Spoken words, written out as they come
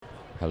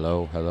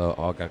Hello, hello.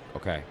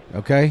 Okay.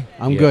 Okay?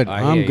 I'm Yeah, good.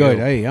 I I'm hear good.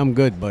 you. Hey, I'm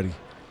good, buddy.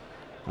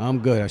 I'm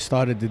good. I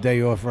started the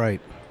day off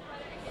right.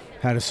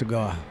 Had a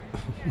cigar.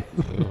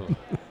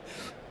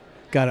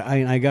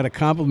 I got a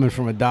compliment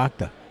from a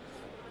doctor.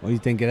 What do you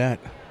think of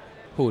that?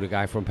 Who, the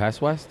guy from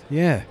Pest West?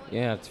 Yeah.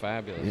 Yeah, it's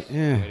fabulous.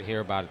 Yeah. I'm going to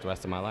hear about it the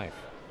rest of my life.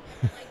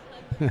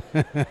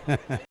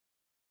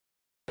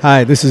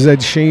 Hi, this is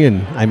Ed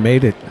Sheehan. I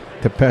made it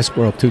to Pest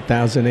World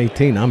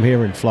 2018. I'm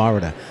here in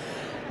Florida.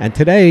 And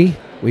today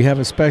we have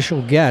a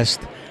special guest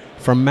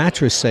from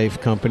Mattress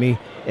Safe Company.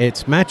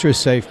 It's Mattress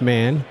Safe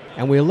Man.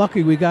 And we're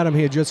lucky we got him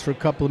here just for a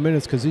couple of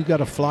minutes because he's got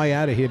to fly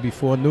out of here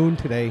before noon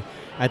today.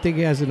 I think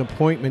he has an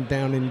appointment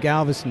down in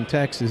Galveston,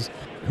 Texas.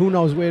 Who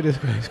knows where this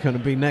guy's going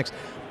to be next.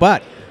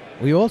 But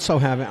we also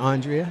have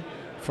Andrea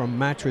from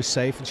Mattress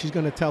Safe, and she's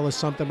going to tell us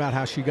something about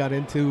how she got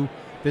into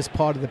this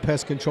part of the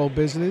pest control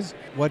business,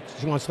 what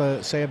she wants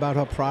to say about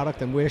her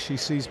product and where she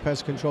sees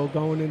pest control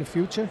going in the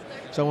future.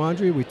 So,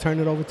 Andrea, we turn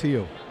it over to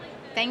you.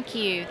 Thank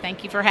you.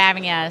 Thank you for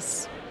having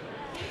us.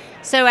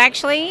 So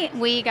actually,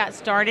 we got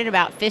started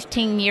about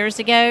 15 years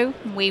ago.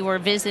 We were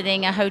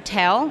visiting a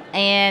hotel,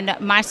 and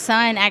my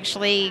son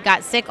actually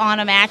got sick on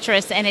a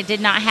mattress, and it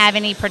did not have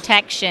any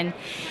protection.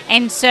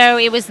 And so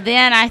it was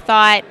then I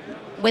thought,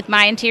 with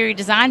my interior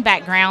design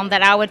background,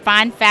 that I would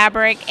find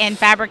fabric and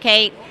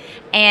fabricate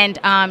and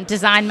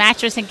design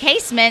mattress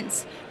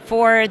encasements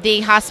for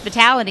the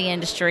hospitality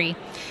industry.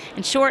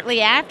 And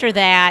shortly after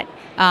that,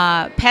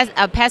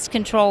 a pest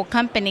control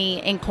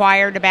company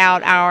inquired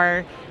about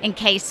our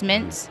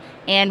encasements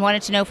and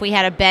wanted to know if we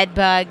had a bed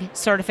bug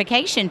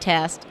certification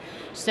test.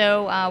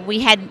 So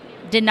we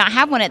did not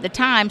have one at the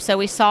time, so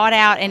we sought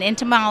out an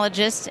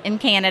entomologist in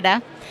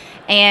Canada,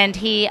 and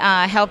he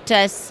helped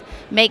us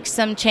make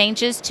some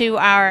changes to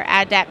our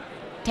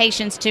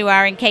adaptations to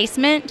our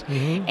encasement,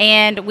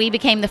 and we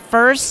became the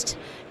first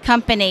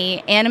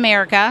company in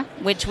America,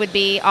 which would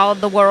be all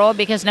of the world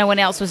because no one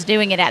else was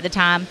doing it at the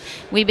time.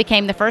 We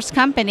became the first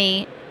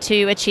company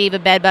to achieve a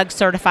bedbug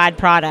certified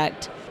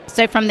product.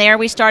 So from there,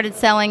 we started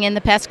selling in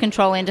the pest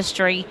control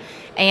industry,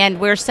 and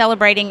we're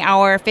celebrating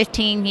our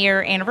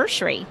 15-year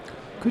anniversary.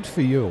 Good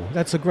for you.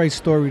 That's a great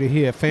story to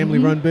hear.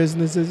 Family-run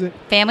business, is it?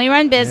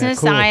 Family-run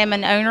business. Yeah, cool. I am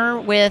an owner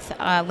with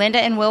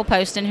Linda and Will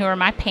Poston, who are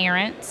my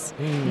parents,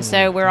 and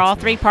so we're all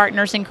three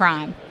partners in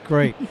crime.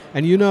 Great.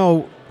 And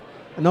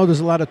I know there's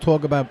a lot of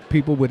talk about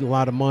people with a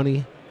lot of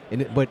money,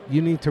 but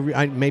you need to,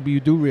 maybe you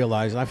do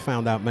realize, I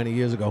found out many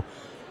years ago,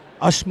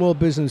 us small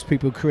business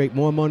people create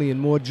more money and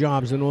more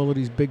jobs than all of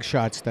these big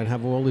shots that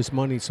have all this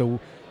money. So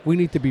we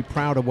need to be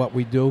proud of what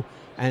we do,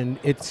 and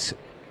it's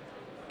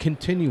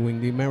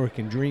continuing the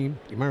American dream,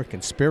 the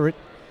American spirit,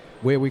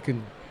 where we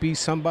can be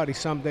somebody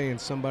someday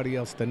and somebody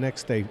else the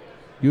next day,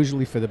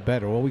 usually for the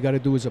better. All we got to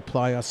do is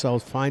apply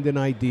ourselves, find an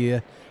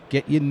idea,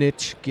 get your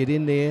niche, get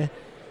in there,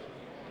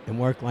 and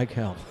work like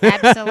hell.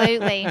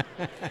 Absolutely.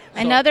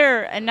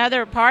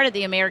 Another part of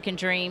the American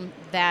dream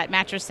that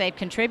Mattress Safe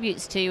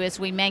contributes to is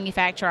we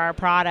manufacture our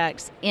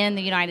products in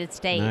the United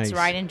States, Nice.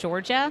 right in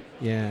Georgia.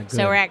 Yeah, good.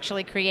 So we're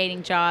actually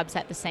creating jobs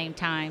at the same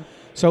time.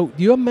 So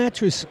your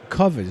mattress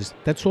covers,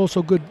 that's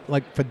also good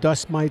like for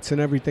dust mites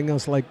and everything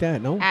else like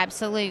that, no?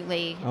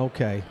 Absolutely.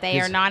 Okay. They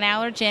are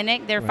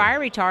non-allergenic. They're Right. fire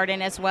retardant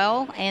as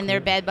well, and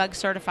they're bed bug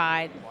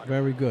certified.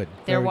 Very good.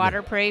 They're Very good.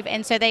 waterproof,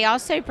 and so they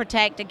also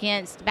protect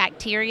against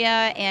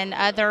bacteria and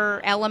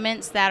other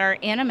elements that are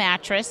in a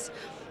mattress.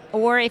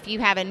 Or if you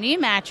have a new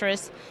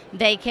mattress,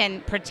 they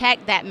can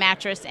protect that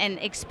mattress and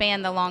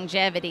expand the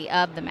longevity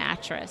of the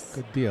mattress.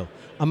 Good deal.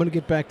 I'm going to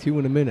get back to you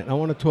in a minute. I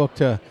want to talk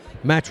to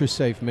Mattress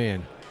Safe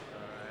Man.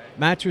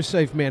 Mattress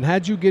Safe Man,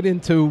 how'd you get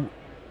into,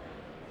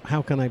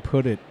 how can I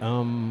put it?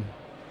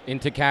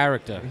 Into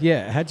character.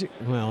 Yeah,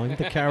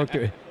 into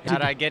character.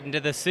 How'd I get into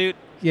the suit?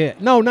 Yeah,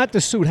 no, not the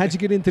suit. How'd you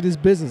get into this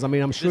business? I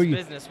mean, I'm sure This you.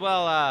 business.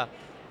 Well,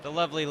 the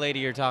lovely lady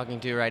you're talking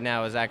to right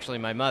now is actually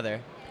my mother.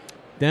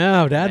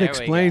 No, that There we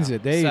explains go.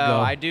 it. There you So go.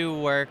 I do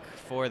work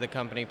for the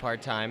company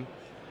part-time,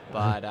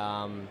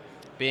 but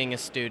being a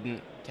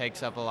student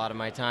takes up a lot of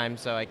my time,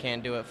 so I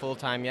can't do it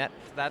full-time yet.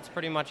 That's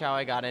pretty much how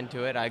I got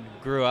into it. I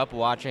grew up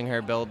watching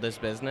her build this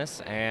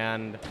business,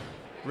 and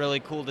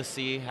really cool to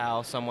see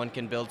how someone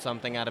can build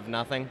something out of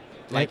nothing.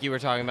 Like you were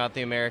talking about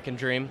the American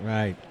dream.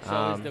 Right.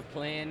 So is the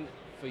plan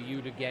for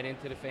you to get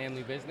into the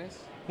family business?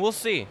 We'll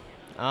see.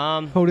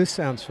 Oh, this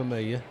sounds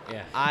familiar.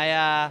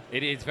 Yeah.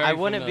 It is very I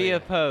wouldn't be familiar.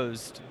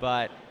 opposed,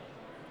 but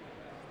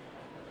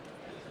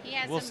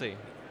we'll see.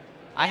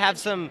 I have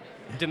some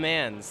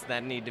demands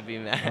that need to be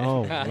met.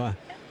 Oh, wow.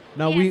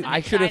 No, He has we. some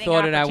I should have exciting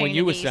thought of that when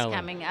you were opportunities selling.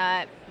 coming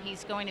up.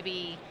 He's going to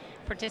be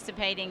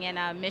participating in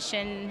a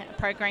mission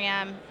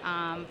program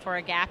for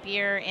a gap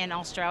year in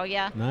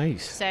Australia.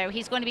 Nice. So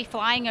he's going to be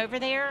flying over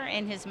there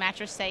in his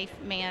Mattress Safe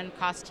Man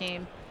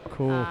costume.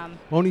 Cool.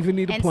 Won't even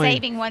need a And plane.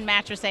 saving one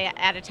mattress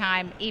at a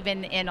time,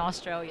 even in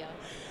Australia.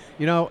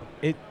 You know,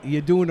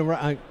 you're doing the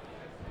right.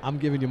 I'm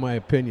giving you my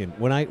opinion.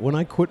 When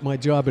I quit my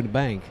job in the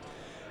bank,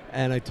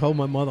 and I told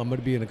my mother I'm going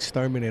to be an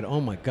exterminator.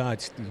 Oh my God,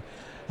 Steve,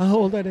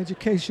 all that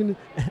education.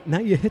 Now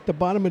you hit the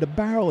bottom of the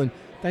barrel, and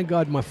thank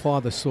God my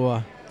father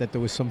saw that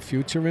there was some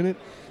future in it.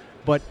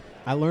 But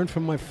I learned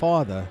from my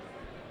father.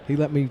 He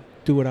let me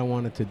do what I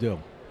wanted to do.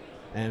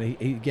 And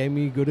he gave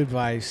me good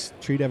advice.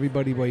 Treat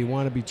everybody where you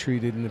want to be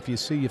treated. And if you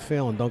see you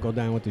failing, don't go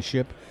down with the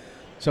ship.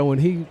 So when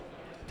he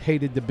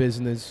hated the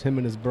business, him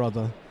and his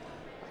brother,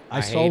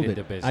 I sold hated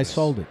it. the I business.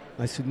 sold it.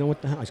 I said, no,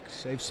 what the hell? I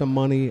saved some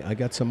money. I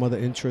got some other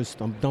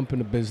interest. I'm dumping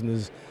the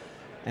business.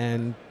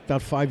 And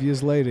about 5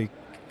 years later, he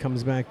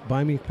comes back,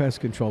 buy me a pest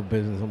control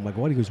business. I'm like,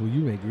 what? He goes, well,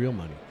 you make real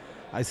money.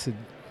 I said,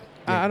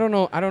 I don't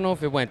know. I don't know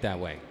if it went that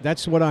way.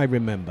 that's what I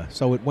remember.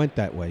 So it went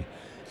that way.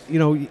 You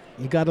know, you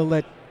got to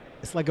let,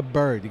 it's like a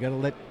bird. You got to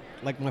let,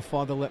 like my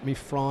father let me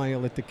fly, I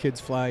let the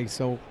kids fly.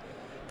 So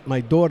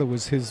my daughter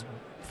was his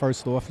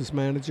first office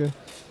manager.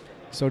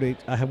 So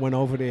I went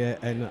over there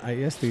and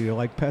I asked her, you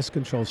like pest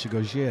control? She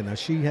goes, yeah. Now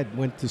she had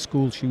went to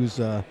school. She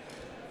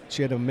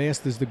had a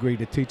master's degree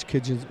to teach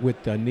kids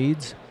with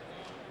needs.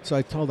 So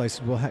I told her, I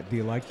said, well, do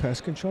you like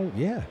pest control?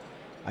 Yeah.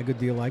 I go,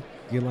 do you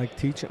like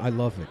teaching? I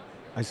love it.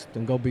 I said,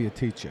 then go be a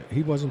teacher.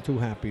 He wasn't too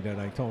happy that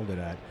I told her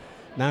that.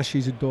 Now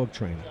she's a dog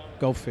trainer.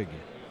 Go figure.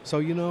 So,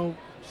 you know,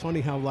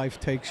 funny how life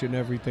takes you and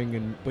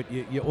everything, but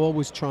you're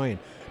always trying.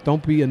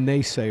 Don't be a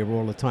naysayer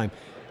all the time.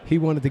 He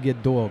wanted to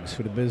get dogs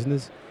for the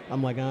business.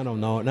 I'm like, I don't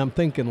know. And I'm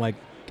thinking, like,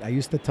 I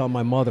used to tell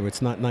my mother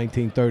it's not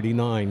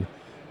 1939,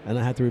 and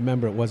I had to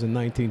remember it wasn't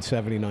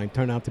 1979.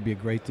 Turned out to be a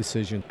great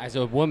decision. As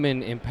a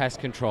woman in pest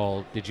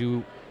control,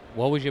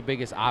 what was your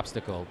biggest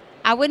obstacle?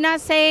 I would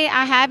not say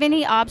I have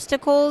any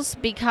obstacles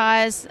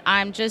because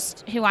I'm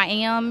just who I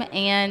am,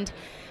 and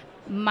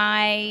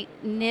my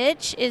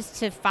niche is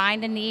to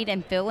find a need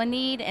and fill a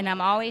need, and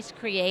I'm always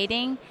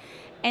creating.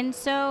 And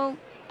so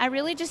I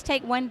really just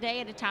take one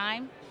day at a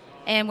time,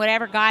 and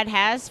whatever God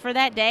has for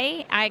that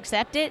day, I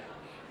accept it.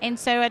 And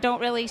so I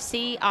don't really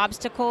see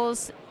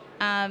obstacles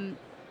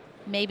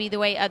maybe the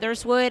way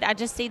others would. I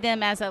just see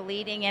them as a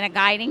leading and a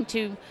guiding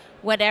to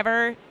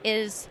whatever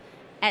is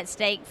at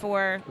stake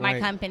for my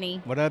Right.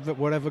 company.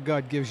 Whatever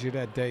God gives you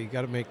that day, you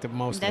got to make the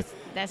most of it.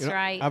 That's You know,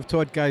 right. I've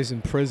taught guys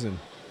in prison,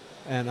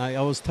 and I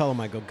always tell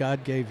them, I go,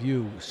 God gave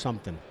you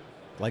something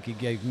like he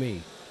gave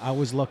me. I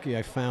was lucky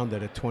I found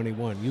it at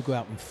 21. You go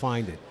out and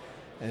find it.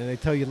 And they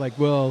tell you, like,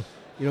 well,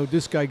 you know,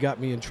 this guy got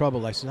me in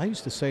trouble. I said, I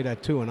used to say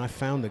that too, and I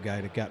found the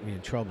guy that got me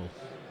in trouble.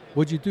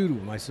 What'd you do to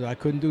him? I said, I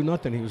couldn't do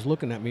nothing. He was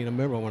looking at me in a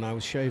mirror when I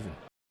was shaving.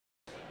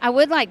 I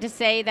would like to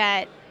say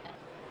that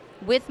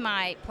with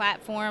my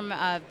platform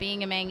of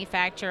being a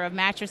manufacturer of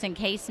mattress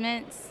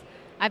encasements,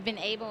 I've been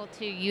able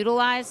to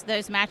utilize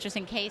those mattress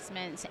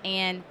encasements,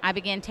 and I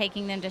began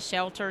taking them to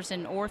shelters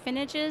and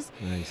orphanages.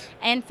 Nice.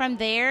 And from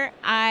there,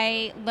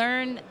 I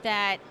learned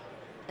that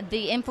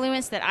the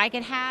influence that I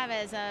could have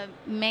as a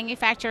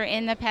manufacturer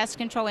in the pest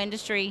control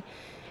industry.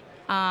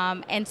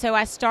 And so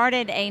I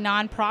started a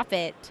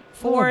nonprofit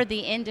for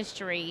the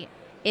industry.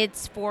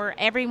 It's for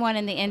everyone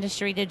in the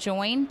industry to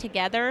join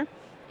together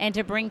and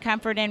to bring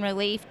comfort and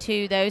relief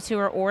to those who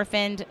are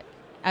orphaned,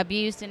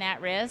 abused, and at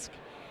risk.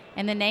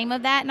 And the name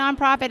of that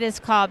nonprofit is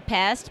called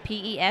PEST,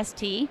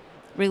 P-E-S-T,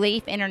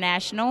 Relief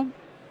International,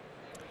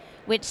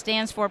 which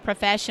stands for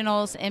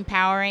Professionals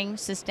Empowering,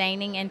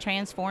 Sustaining, and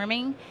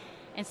Transforming.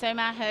 And so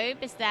my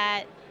hope is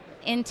that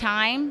in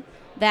time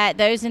that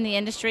those in the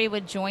industry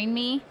would join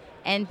me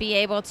and be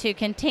able to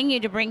continue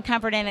to bring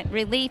comfort and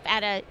relief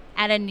at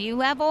a new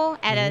level,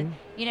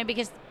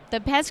 because the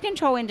pest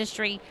control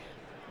industry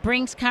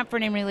brings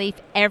comfort and relief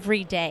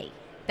every day.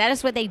 That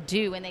is what they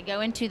do when they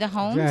go into the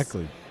homes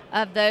Exactly.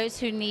 of those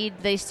who need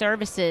these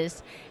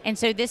services. And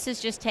so this is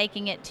just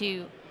taking it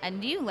to a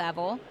new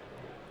level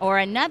or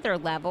another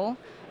level.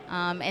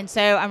 And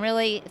so I'm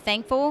really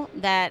thankful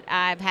that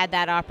I've had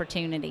that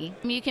opportunity.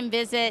 You can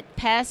visit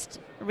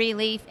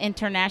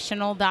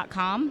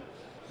pestreliefinternational.com.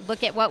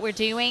 Look at what we're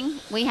doing.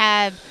 We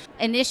have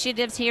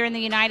initiatives here in the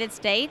United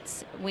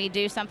States. We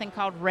do something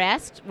called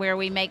REST, where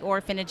we make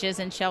orphanages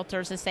and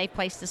shelters a safe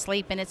place to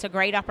sleep, and it's a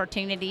great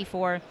opportunity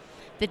for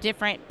the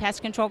different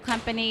pest control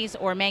companies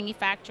or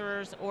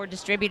manufacturers or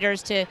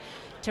distributors to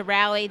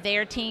rally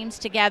their teams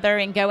together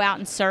and go out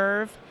and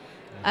serve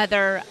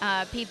other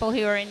people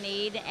who are in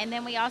need. And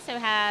then we also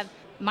have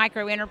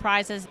micro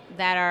enterprises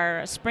that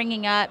are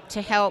springing up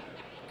to help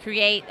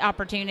create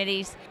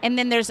opportunities. And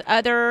then there's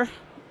other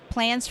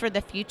plans for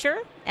the future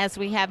as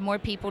we have more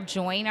people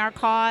join our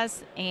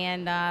cause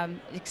and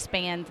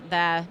expand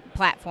the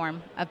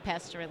platform of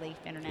Pest Relief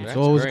International. It's That's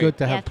always great. good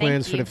to Yeah, have thank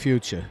plans for you. the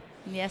future.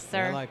 Yes,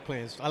 Yeah, sir.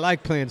 I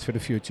like plans for the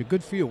future.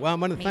 Good for you. Well, I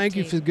want to Me thank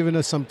you too. for giving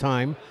us some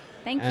time.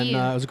 Thank And you.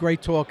 it was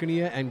great talking to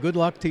you, and good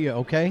luck to you,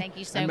 okay? Thank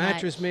you so and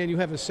Mattress much. Man, you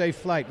have a safe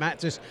flight.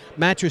 Mattress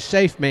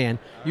Safe Man,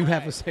 you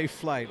have a safe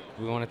flight.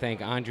 We want to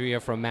thank Andrea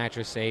from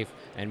Mattress Safe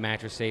and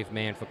Mattress Safe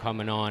Man for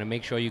coming on. And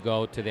make sure you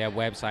go to their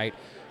website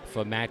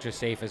for Mattress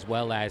Safe as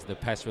well as the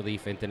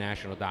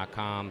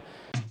pestreliefinternational.com.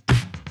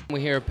 We're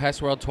here at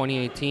Pest World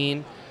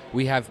 2018.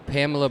 We have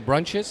Pamela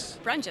Brunches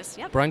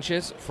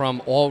Yep.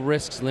 from All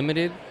Risks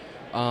Limited.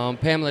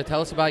 Pamela,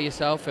 tell us about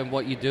yourself and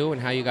what you do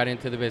and how you got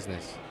into the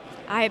business.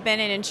 I have been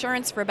in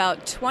insurance for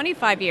about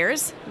 25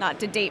 years, not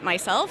to date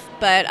myself,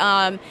 but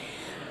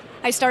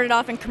I started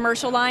off in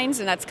commercial lines,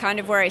 and that's kind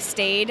of where I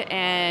stayed,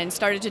 and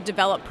started to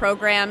develop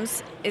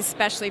programs,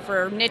 especially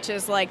for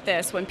niches like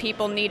this. When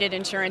people needed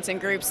insurance in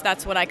groups,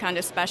 that's what I kind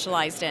of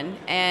specialized in.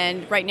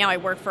 And right now I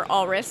work for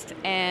All Risk,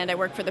 and I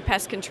work for the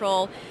pest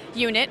control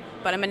unit,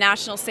 but I'm a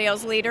national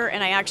sales leader,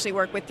 and I actually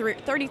work with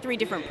 33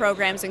 different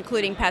programs,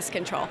 including pest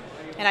control.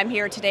 And I'm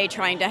here today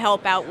trying to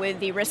help out with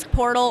the Risk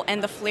Portal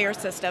and the FLIR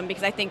system,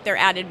 because I think they're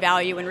added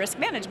value in risk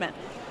management.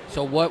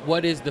 So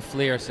what is the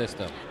FLIR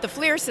system? The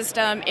FLIR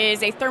system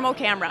is a thermal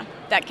camera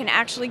that can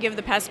actually give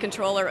the pest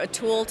controller a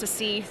tool to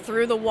see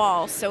through the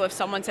wall. So if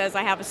someone says,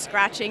 I have a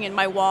scratching in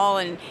my wall,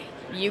 and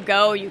you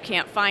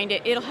can't find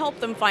it, it'll help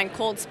them find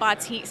cold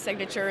spots, heat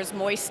signatures,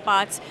 moist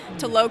spots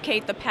to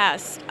locate the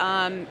pest.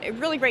 A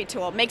really great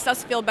tool. It makes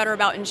us feel better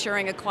about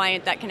insuring a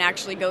client that can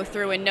actually go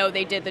through and know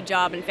they did the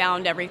job and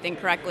found everything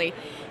correctly.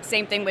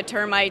 Same thing with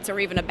termites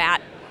or even a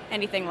bat.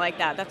 Anything like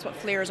that. That's what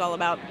FLIR is all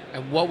about.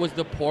 And what was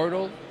the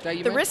portal that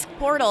you The mentioned? Risk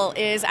Portal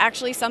is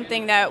actually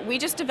something that we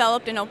just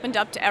developed and opened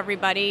up to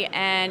everybody,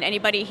 and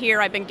anybody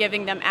here, I've been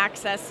giving them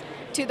access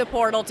to the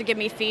portal to give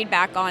me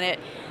feedback on it.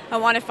 I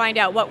want to find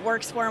out what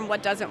works for them,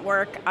 what doesn't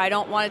work. I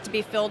don't want it to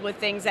be filled with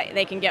things that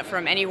they can get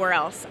from anywhere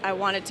else. I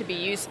want it to be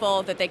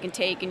useful, that they can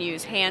take and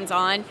use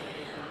hands-on.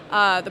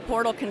 The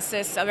portal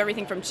consists of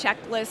everything from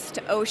checklists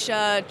to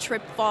OSHA,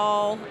 trip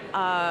fall,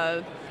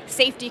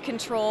 safety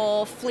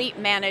control, fleet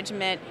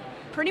management,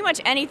 pretty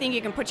much anything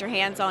you can put your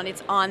hands on,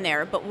 it's on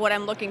there. But what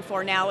I'm looking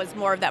for now is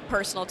more of that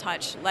personal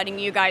touch, letting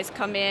you guys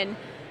come in,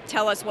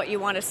 tell us what you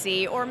want to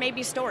see, or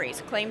maybe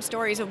stories, claim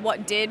stories of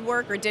what did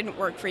work or didn't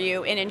work for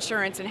you in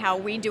insurance and how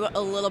we do it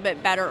a little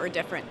bit better or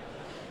different.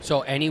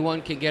 So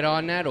anyone can get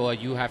on that, or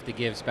you have to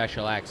give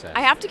special access?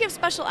 I have to give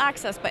special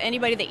access, but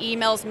anybody that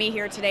emails me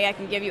here today, I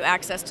can give you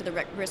access to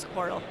the Risk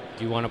Portal.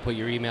 Do you want to put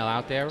your email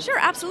out there? Sure,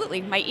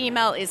 absolutely. My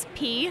email is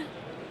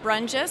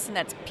Brunges, and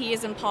that's P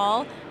as in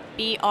Paul,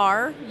 BRUNGES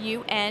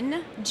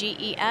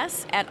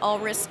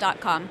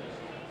 @allrisk.com.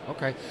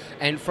 Okay.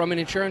 And from an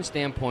insurance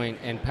standpoint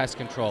and pest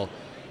control,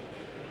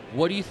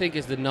 what do you think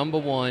is the number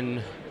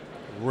one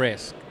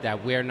risk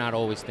that we're not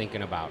always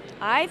thinking about?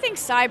 I think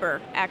cyber,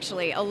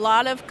 actually. A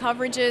lot of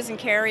coverages and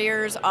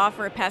carriers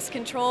offer pest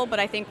control, but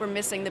I think we're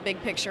missing the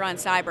big picture on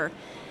cyber.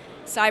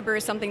 Cyber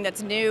is something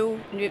that's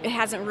new. It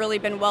hasn't really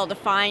been well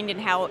defined in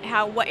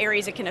what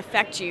areas it can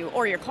affect you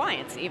or your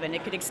clients even.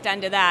 It could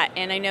extend to that.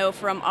 And I know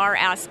from our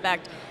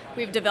aspect,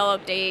 we've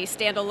developed a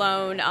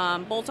standalone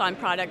bolt-on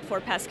product for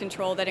pest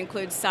control that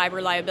includes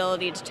cyber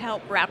liability to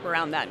help wrap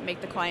around that and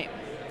make the client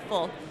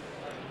full.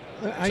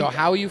 So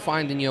how are you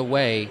finding your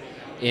way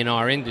in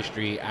our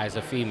industry as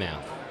a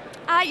female?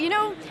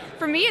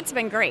 For me, it's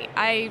been great.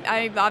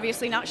 I'm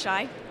obviously not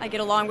shy. I get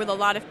along with a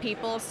lot of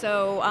people,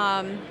 so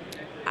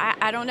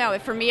I don't know.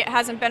 For me, it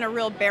hasn't been a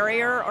real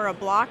barrier or a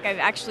block. I've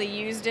actually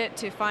used it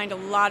to find a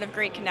lot of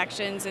great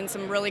connections and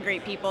some really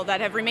great people that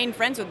have remained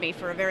friends with me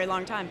for a very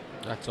long time.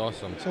 That's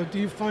awesome. So do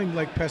you find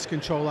like pest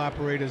control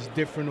operators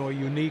different or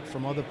unique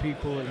from other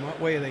people? In what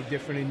way are they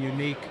different and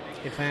unique,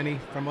 if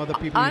any, from other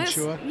people you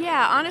insure?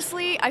 Yeah,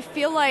 honestly, I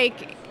feel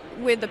like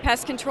with the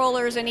pest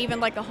controllers and even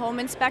like a home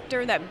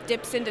inspector that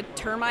dips into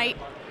termite,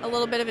 a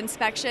little bit of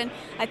inspection,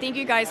 I think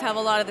you guys have a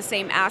lot of the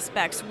same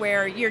aspects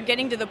where you're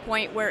getting to the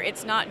point where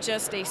it's not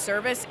just a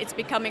service, it's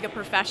becoming a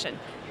profession.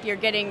 You're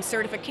getting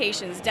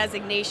certifications,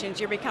 designations,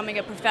 you're becoming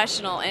a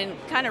professional and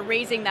kind of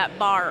raising that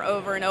bar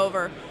over and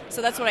over.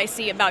 So that's what I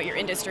see about your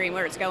industry and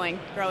where it's growing.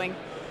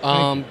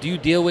 Do you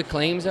deal with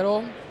claims at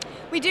all?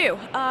 We do.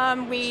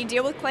 We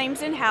deal with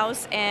claims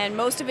in-house, and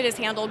most of it is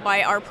handled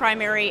by our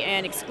primary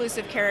and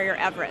exclusive carrier,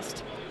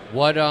 Everest.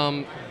 What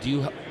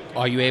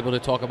are you able to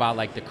talk about,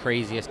 like the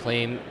craziest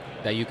claim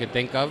that you can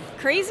think of?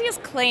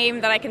 Craziest claim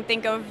that I can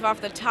think of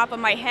off the top of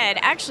my head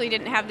actually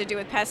didn't have to do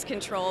with pest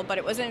control, but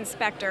it was an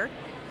inspector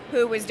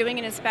who was doing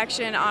an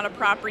inspection on a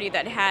property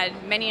that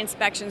had many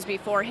inspections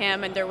before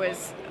him, and there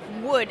was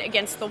wood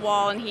against the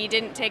wall, and he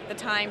didn't take the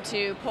time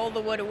to pull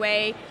the wood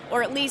away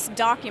or at least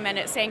document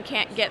it, saying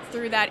can't get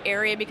through that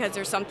area because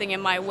there's something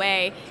in my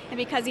way. And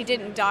because he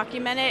didn't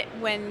document it,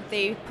 when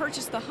they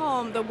purchased the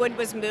home, the wood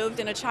was moved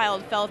and a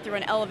child fell through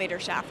an elevator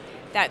shaft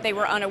that they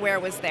were unaware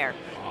was there.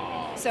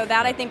 So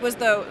that, I think, was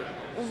the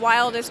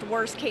wildest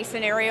worst case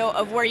scenario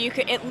of where you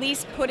could at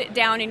least put it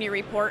down in your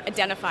report,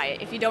 identify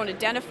it. If you don't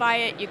identify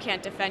it, you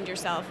can't defend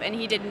yourself. And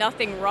he did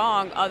nothing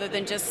wrong other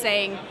than just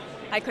saying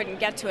I couldn't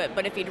get to it,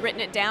 but if he'd written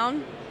it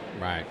down,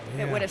 right,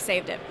 it would have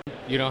saved it.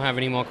 You don't have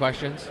any more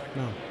questions?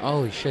 No.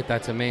 Holy shit,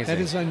 that's amazing.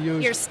 That is unusual.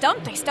 You're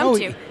stumped. I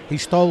stumped you. He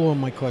stole all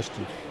my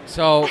question.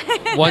 So,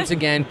 once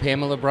again,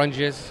 Pamela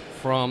Brunges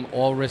from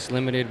All Risk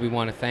Limited, we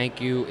want to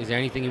thank you. Is there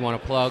anything you want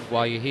to plug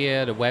while you're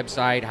here? The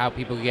website, how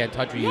people can get in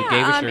touch with you? You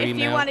gave us your email.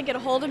 If you want to get a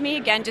hold of me,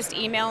 again, just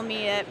email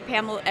me at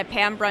Pam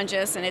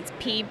Brunges, and it's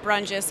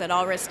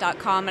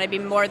pbrunges@allrisk.com, and I'd be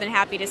more than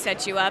happy to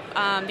set you up.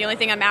 The only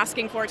thing I'm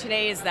asking for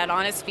today is that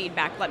honest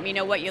feedback. Let me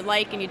know what you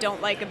like and you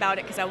don't like about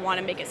it, because I want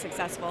to make it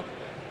successful.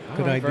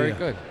 Good idea. Very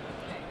good.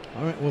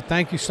 All right. Well,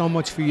 thank you so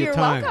much for your You're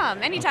time.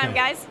 welcome. Anytime,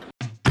 Okay. guys.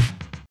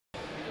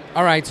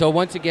 All right, so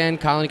once again,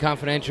 Colony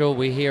Confidential,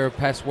 we're here at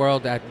Pest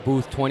World at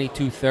booth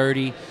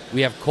 2230.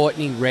 We have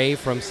Courtney Ray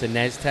from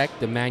SenesTech,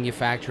 the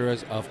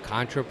manufacturers of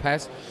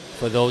ContraPest.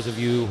 For those of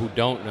you who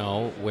don't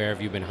know, where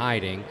have you been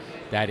hiding?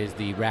 That is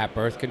the rat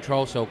birth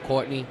control. So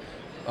Courtney,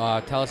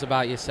 tell us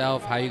about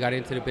yourself, how you got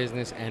into the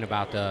business, and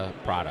about the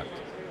product.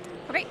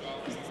 Okay,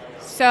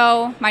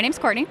 so my name's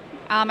Courtney.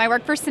 I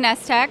work for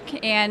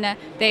SenesTech, and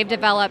they've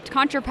developed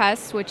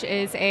ContraPest, which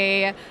is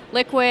a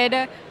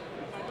liquid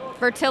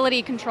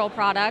fertility control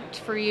product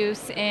for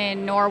use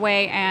in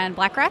Norway and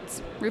black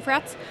rats, roof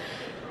rats.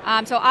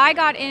 So I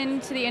got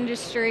into the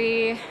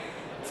industry,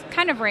 it's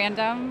kind of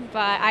random,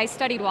 but I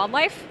studied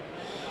wildlife.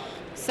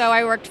 So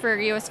I worked for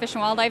U.S. Fish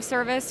and Wildlife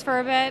Service for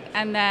a bit,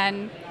 and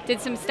then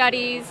did some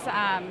studies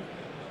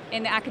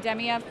in the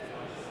academia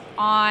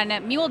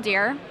on mule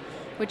deer,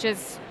 which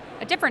is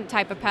a different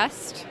type of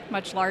pest,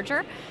 much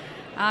larger.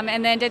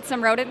 And then did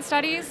some rodent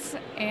studies,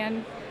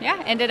 and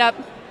ended up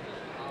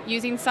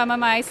using some of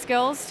my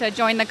skills to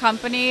join the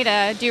company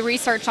to do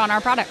research on our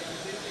product.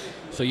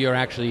 So you're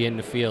actually in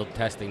the field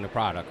testing the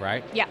product,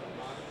 right? Yeah.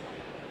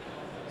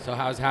 So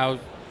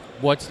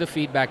what's the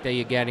feedback that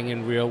you're getting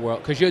in real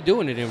world? Because you're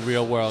doing it in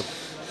real world.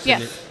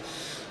 Yes.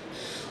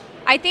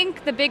 I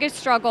think the biggest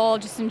struggle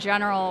just in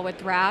general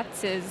with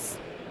rats is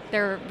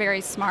they're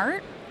very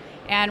smart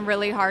and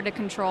really hard to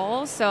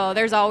control. So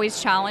there's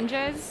always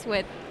challenges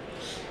with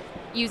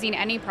using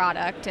any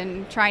product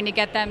and trying to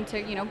get them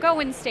to, go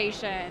in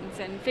stations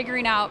and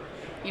figuring out,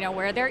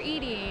 where they're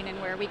eating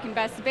and where we can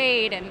best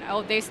bait, and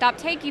they stopped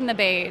taking the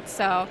bait.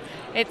 So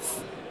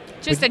it's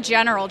just a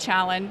general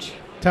challenge.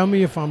 Tell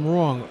me if I'm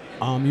wrong.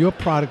 Your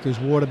product is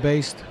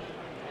water-based?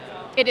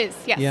 It is,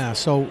 yes. Yeah,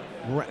 so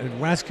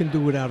rats can do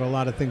without a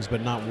lot of things,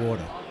 but not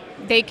water.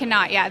 They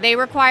cannot, yeah. They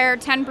require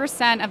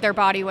 10% of their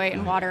body weight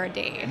in water a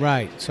day.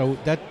 Right. So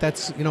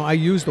that's I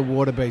use the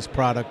water-based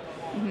product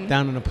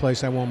down in a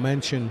place I won't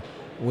mention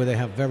where they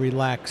have very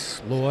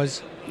lax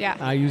laws. Yeah.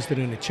 I used it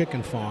in a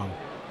chicken farm.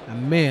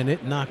 And man,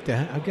 it knocked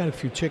I've got a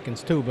few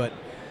chickens too, but,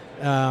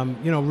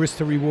 risk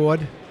to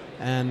reward.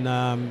 And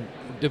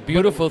the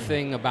beautiful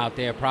thing about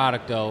their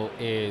product, though,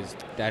 is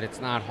that it's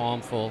not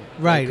harmful.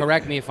 Right.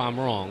 Correct me if I'm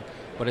wrong,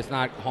 but it's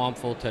not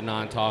harmful to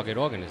non-target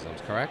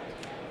organisms, correct?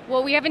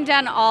 Well, we haven't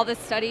done all the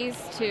studies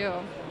to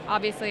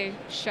obviously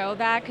show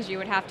that, because you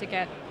would have to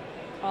get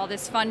all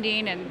this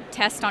funding and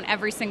test on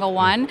every single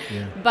one.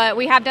 Yeah. But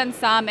we have done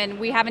some,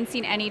 and we haven't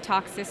seen any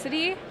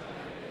toxicity.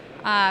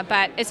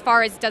 But as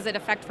far as does it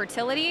affect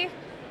fertility,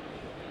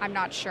 I'm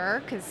not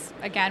sure, because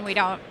again,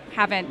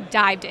 haven't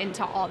dived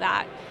into all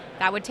that.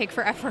 That would take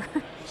forever.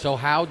 So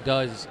how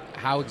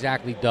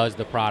exactly does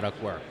the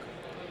product work?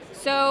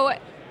 So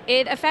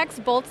it affects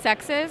both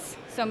sexes,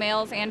 so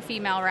males and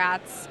female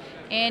rats.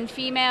 In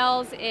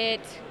females, it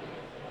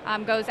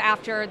goes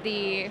after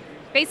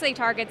basically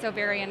targets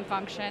ovarian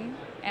function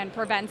and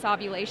prevents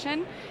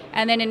ovulation.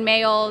 And then in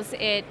males,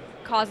 it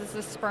causes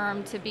the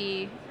sperm to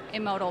be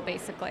immotile,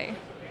 basically.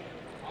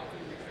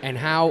 And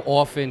how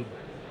often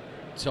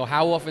do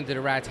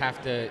the rats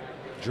have to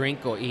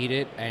drink or eat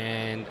it,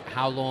 and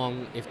how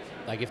long,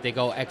 if they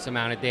go X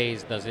amount of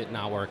days, does it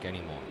not work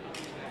anymore?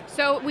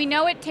 So we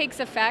know it takes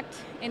effect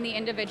in the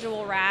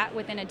individual rat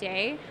within a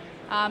day,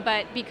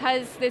 but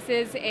because this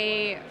is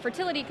a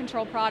fertility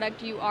control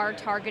product, you are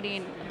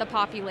targeting the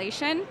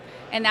population,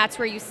 and that's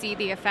where you see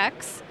the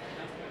effects.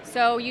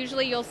 So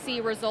usually you'll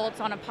see results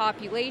on a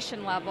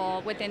population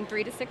level within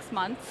 3 to 6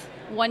 months.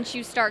 Once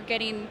you start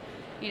getting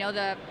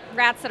the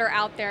rats that are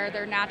out there,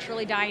 they're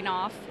naturally dying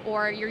off,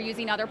 or you're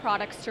using other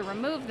products to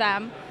remove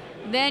them,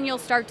 then you'll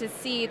start to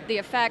see the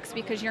effects,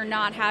 because you're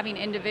not having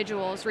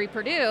individuals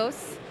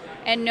reproduce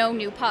and no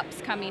new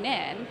pups coming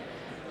in.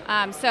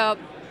 So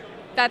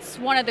that's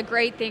one of the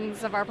great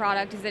things of our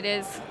product, is it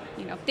is,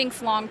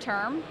 thinks long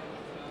term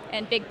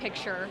and big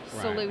picture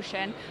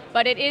solution,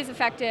 but it is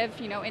effective,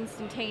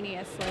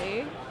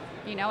 instantaneously.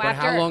 But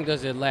how long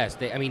does it last?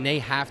 They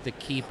have to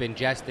keep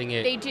ingesting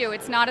it. They do.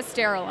 It's not a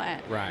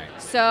sterilant. Right.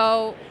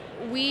 So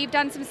we've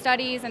done some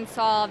studies and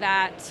saw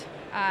that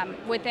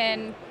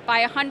by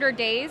 100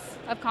 days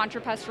of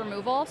ContraPest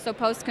removal, so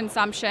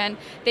post-consumption,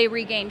 they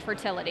regained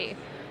fertility.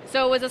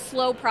 So it was a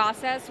slow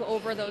process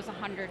over those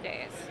 100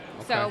 days.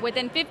 Okay. So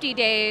within 50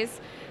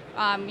 days,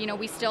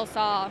 we still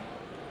saw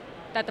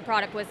that the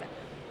product was,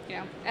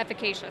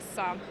 efficacious.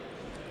 So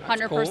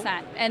 100%. Cool.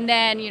 And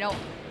then,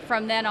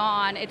 from then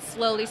on, it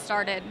slowly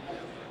started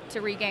to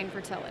regain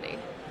fertility.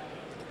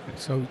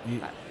 So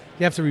you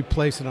have to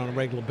replace it on a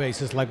regular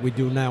basis like we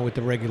do now with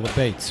the regular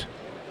baits.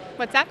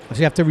 What's that? So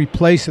you have to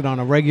replace it on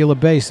a regular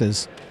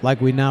basis like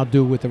we now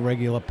do with the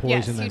regular poison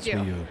Yes, you that's do.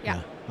 for you.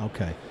 Yeah.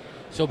 Okay.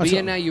 So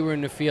being that you were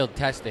in the field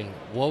testing,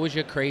 what was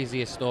your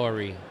craziest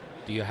story?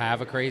 Do you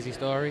have a crazy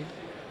story?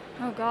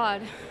 Oh,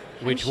 God.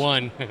 Which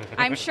one?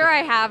 I'm sure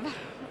I have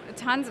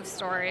tons of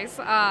stories.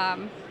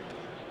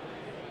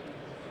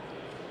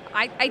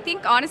 I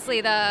think,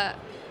 honestly, the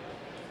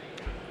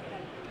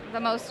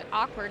most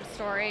awkward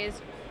story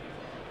is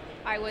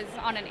I was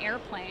on an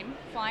airplane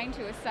flying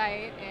to a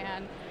site,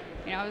 and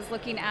I was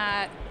looking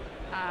at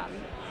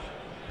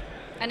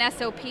an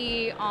SOP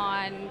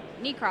on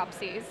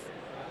necropsies.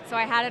 So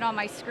I had it on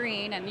my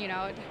screen, and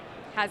it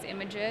has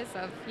images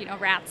of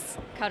rats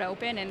cut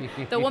open, and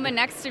the woman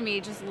next to me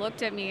just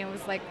looked at me and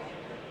was like,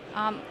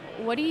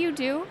 what do you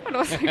do? And I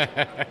was like,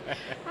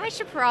 I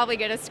should probably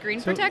get a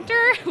screen protector.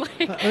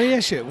 Let me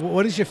ask you,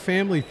 what does your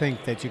family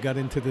think that you got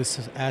into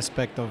this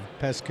aspect of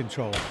pest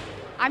control?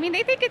 I mean,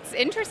 they think it's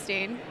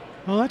interesting.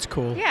 Oh, that's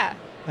cool. Yeah.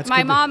 That's my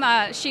good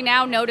mom, she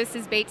now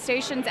notices bait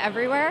stations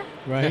everywhere.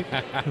 Right.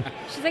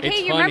 She's like, hey,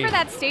 It's you funny. remember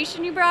that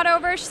station you brought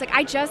over? She's like,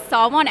 I just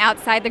saw one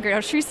outside the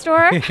grocery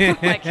store. I'm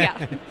like,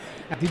 yeah.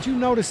 Did you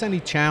notice any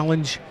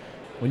challenge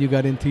when you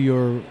got into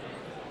your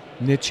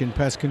niche in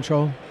pest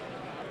control?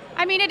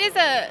 I mean, it is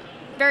a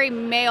very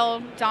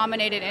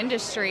male-dominated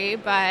industry,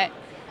 but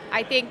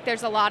I think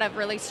there's a lot of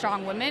really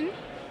strong women,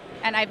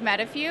 and I've met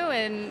a few,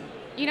 and,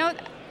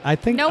 I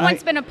think no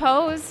one's been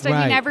opposed. I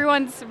Right. mean,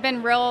 everyone's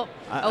been real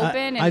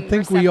open. I and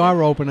think we receptive.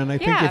 are open, and I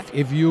think Yeah.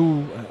 if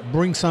you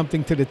bring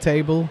something to the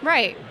table,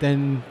 Right.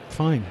 then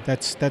fine.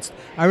 That's.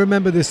 I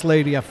remember this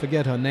lady. I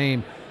forget her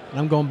name. And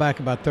I'm going back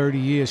about 30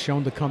 years. She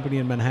owned a company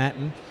in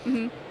Manhattan.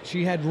 Mm-hmm.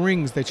 She had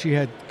rings that she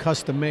had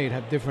custom made,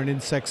 have different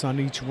insects on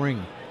each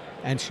ring,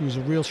 and she was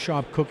a real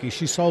sharp cookie.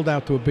 She sold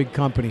out to a big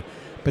company,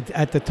 but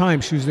at the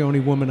time she was the only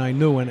woman I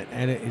knew, and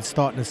it's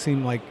starting to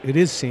seem like it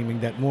is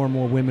seeming that more and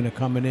more women are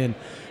coming in.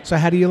 So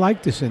how do you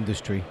like this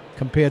industry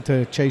compared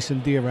to chasing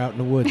deer out in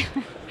the woods?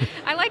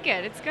 I like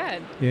it. It's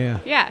good. Yeah.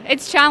 Yeah,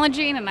 it's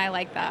challenging, and I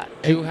like that.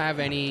 Do you have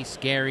any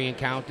scary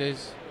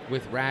encounters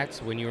with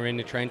rats when you were in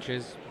the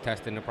trenches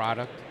testing the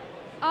product?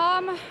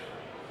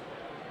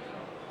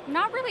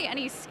 Not really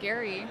any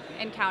scary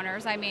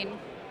encounters. I mean,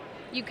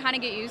 you kind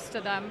of get used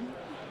to them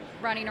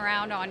running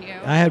around on you.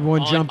 I had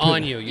one jump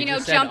on you. You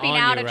just said jumping on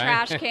out you, of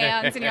right? trash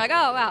cans, and you're like,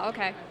 oh, wow,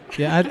 okay.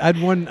 Yeah,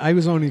 I'd one. I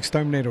was on the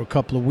exterminator a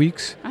couple of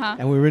weeks, Uh-huh.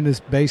 and we were in this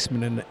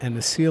basement, and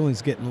the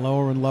ceiling's getting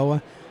lower and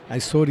lower. I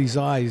saw these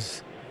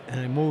eyes, and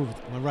I moved,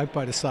 went right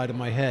by the side of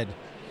my head.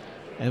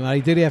 And what I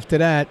did after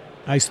that,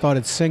 I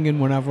started singing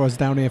whenever I was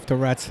down after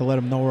rats to let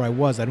them know where I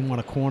was. I didn't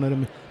want to corner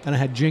them. Then I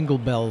had jingle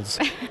bells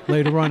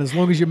later on. As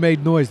long as you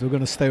made noise, they were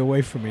going to stay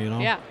away from me,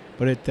 Yeah.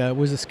 But it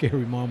was a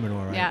scary moment,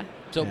 all right. Yeah.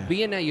 So Yeah.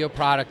 being that your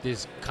product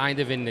is kind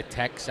of in the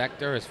tech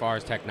sector as far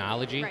as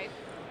technology, Right.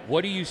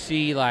 what do you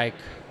see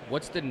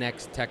what's the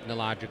next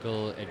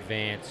technological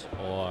advance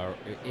or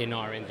in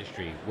our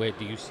industry? Where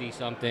do you see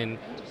something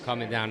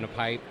coming down the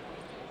pipe?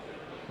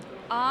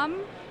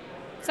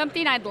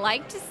 Something I'd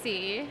like to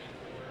see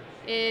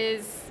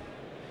is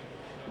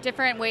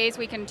different ways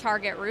we can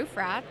target roof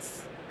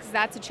rats, because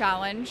that's a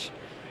challenge.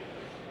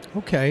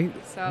 Okay.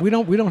 So- We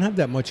don't have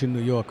that much in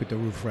New York with the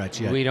roof rats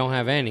yet. We don't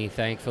have any,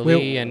 thankfully,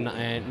 Well,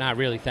 and not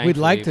really thankfully. We'd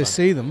like to but-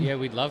 see them. Yeah,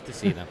 we'd love to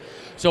see them.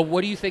 So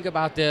what do you think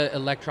about the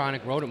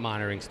electronic rodent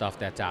monitoring stuff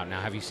that's out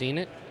now? Have you seen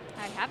it?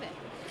 I haven't.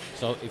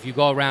 So if you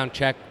go around,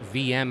 check,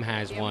 VM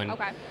has Yeah, one.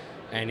 Okay.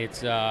 And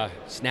it's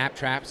snap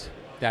traps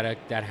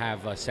that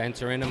have a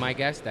sensor in them, I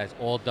guess. That's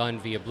all done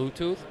via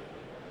Bluetooth.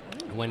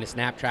 And when the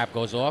snap trap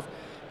goes off,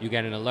 you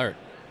get an alert.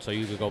 So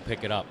you could go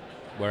pick it up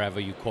wherever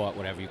you caught,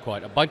 whatever you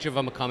caught. A bunch of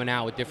them are coming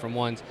out with different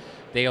ones.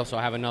 They also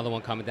have another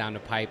one coming down the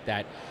pipe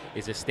that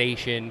is a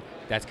station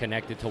that's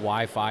connected to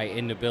Wi-Fi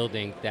in the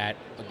building that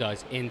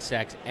does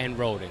insects and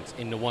rodents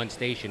in the one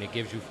station. It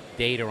gives you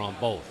data on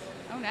both.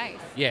 Oh, nice.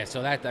 Yeah,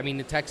 so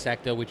the tech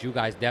sector, which you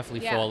guys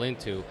definitely Yeah. fall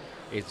into,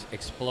 is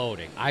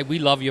exploding. We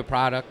love your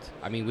product.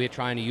 I mean, we're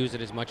trying to use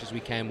it as much as we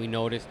can. We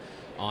noticed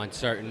on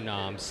certain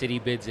city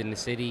bids in the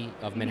city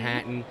of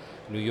Manhattan,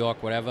 New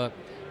York, whatever,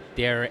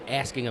 they're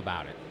asking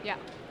about it. Yeah.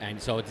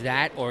 And so it's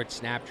that or it's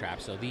Snaptrap.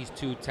 So these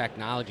two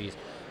technologies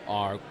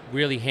are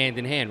really hand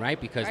in hand, right?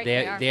 Because Right,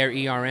 they are. their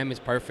ERM is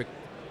perfect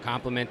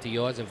complement to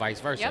yours and vice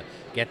versa. Yep.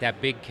 Get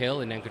that big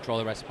kill and then control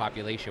the rest of the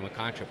population with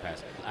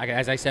ContraPest.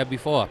 As I said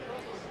before,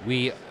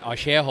 we are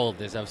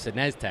shareholders of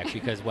SenesTech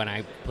because when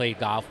I played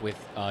golf with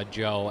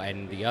Joe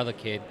and the other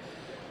kid,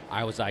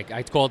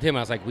 I called him. I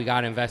was like, we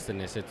got to invest in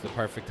this. It's the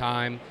perfect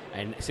time.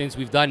 And since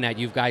we've done that,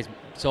 you guys,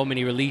 so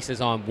many releases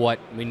on what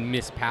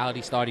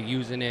municipalities started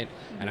using it,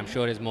 and I'm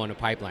sure there's more in the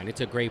pipeline. It's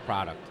a great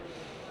product.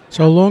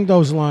 So along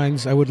those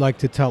lines, I would like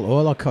to tell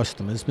all our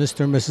customers,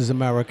 Mr. and Mrs.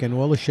 America, and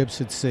all the ships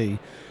at sea,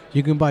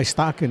 you can buy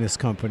stock in this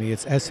company.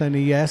 It's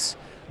SNES,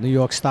 New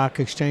York Stock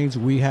Exchange.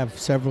 We have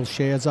several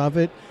shares of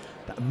it.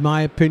 In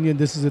my opinion,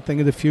 this is a thing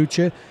of the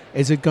future.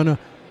 Is it going to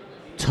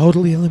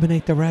totally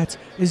eliminate the rats?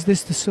 Is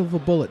this the silver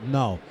bullet?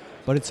 No.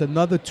 But it's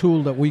another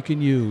tool that we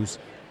can use.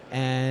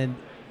 And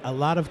a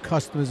lot of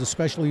customers,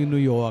 especially in New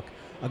York,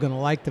 are going to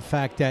like the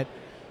fact that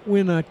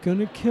we're not going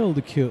to kill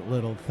the cute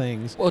little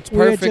things. Well, it's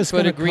We're perfect just for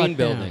gonna the green cut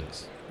down.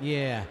 buildings.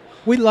 Yeah.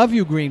 We love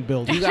you, green Do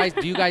buildings.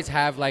 you guys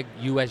have like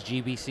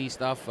USGBC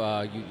stuff,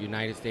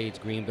 United States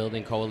Green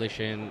Building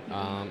Coalition,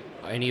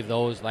 any of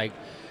those? Like,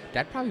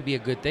 that'd probably be a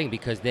good thing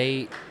because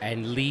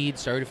and LEED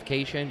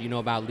certification. You know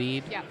about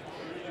LEED? Yeah.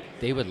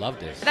 They would love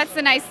this. That's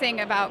the nice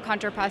thing about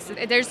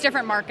ContraPest. There's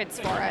different markets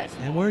for it.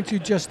 And weren't you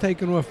just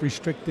taking off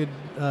restricted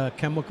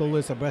chemical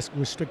list or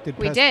restricted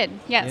We pest? did,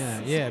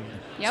 yes. Yeah.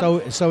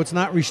 Yep. So it's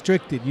not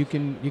restricted. You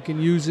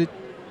can use it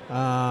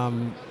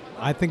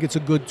I think it's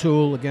a good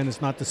tool. Again,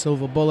 it's not the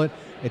silver bullet.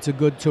 It's a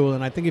good tool,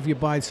 and I think if you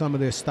buy some of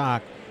their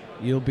stock,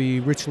 you'll be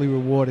richly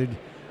rewarded.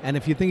 And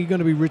if you think you're going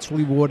to be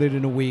richly rewarded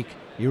in a week,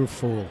 you're a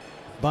fool.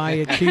 Buy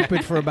it, keep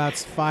it for about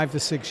 5 to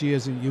 6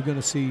 years, and you're going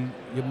to see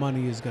your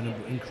money is going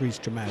to increase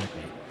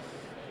dramatically.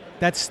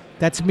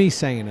 That's me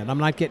saying it. I'm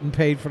not getting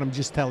paid for it. I'm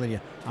just telling you.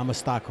 I'm a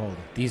stockholder.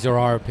 These are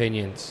our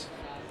opinions.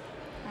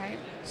 All right.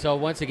 So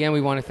once again,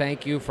 we want to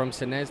thank you from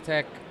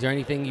SenesTech. Is there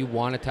anything you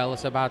want to tell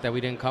us about that we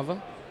didn't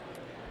cover?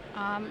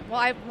 Well,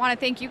 I want to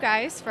thank you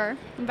guys for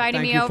inviting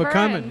Thank me you for over.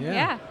 coming, and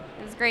yeah.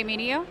 It was great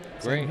meeting you.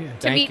 Great. here.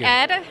 To meet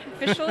Ed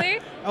officially.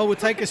 Oh, we'll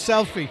take a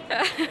selfie.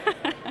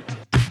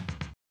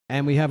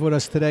 And we have with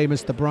us today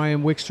Mr.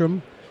 Brian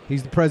Wickstrom.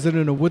 He's the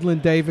president of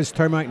Woodland Davis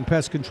Termite and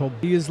Pest Control.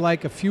 He is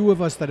like a few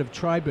of us that have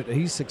tried, but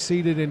he's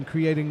succeeded in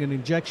creating an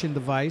injection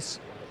device.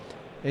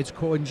 It's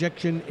called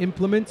Injection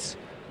Implements,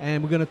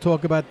 and we're going to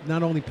talk about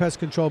not only pest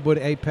control, but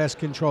a pest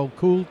control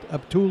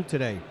tool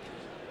today.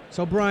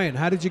 So, Brian,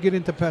 how did you get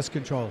into pest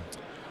control?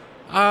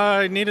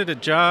 I needed a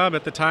job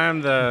at the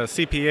time. The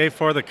CPA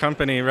for the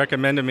company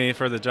recommended me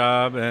for the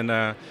job, and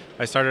I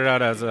started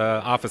out as an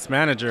office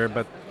manager,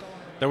 but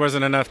there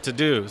wasn't enough to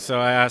do. So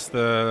I asked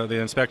the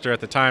inspector at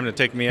the time to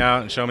take me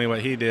out and show me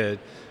what he did.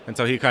 And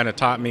so he kind of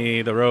taught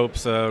me the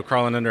ropes of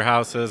crawling under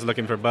houses,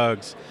 looking for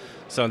bugs.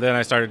 So then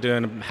I started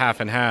doing half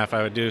and half.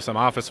 I would do some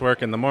office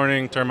work in the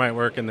morning, termite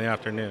work in the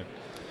afternoon.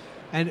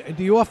 And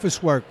the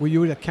office work, were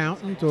you an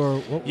accountant or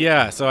what?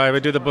 Yeah, so I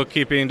would do the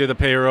bookkeeping, do the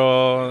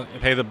payroll,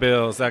 pay the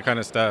bills, that kind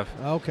of stuff.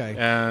 Okay.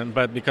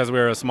 But because we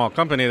were a small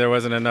company, there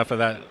wasn't enough of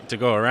that to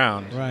go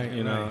around. Right,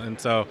 You know, right. and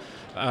so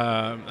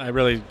I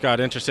really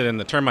got interested in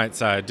the termite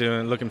side,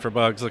 looking for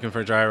bugs, looking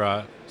for dry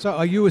rot. So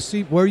were you a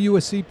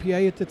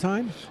CPA at the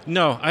time?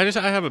 No, I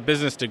have a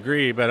business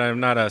degree, but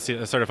I'm not a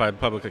certified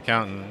public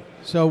accountant.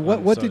 So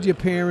what did your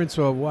parents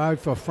or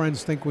wife or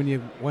friends think when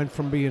you went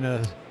from being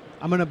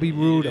I'm going to be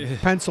rude, a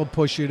pencil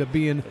pusher to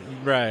being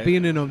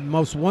in the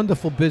most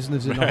wonderful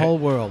business in the whole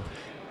world?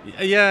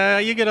 Yeah,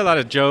 you get a lot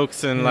of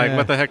jokes and like, Yeah.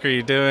 what the heck are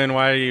you doing?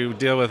 Why do you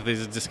deal with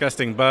these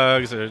disgusting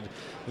bugs? Or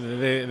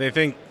they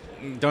think,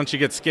 don't you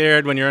get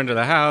scared when you're under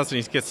the house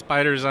and you get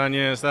spiders on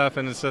you and stuff?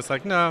 And it's just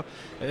like, no,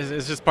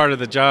 it's just part of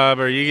the job,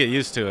 or you get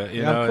used to it.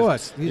 You know? Of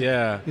course.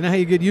 Yeah. You know how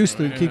you get used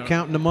to it? Keep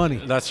counting the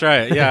money. That's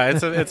right. Yeah,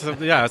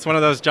 it's one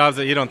of those jobs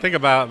that you don't think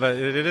about, but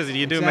it is.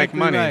 You do make Exactly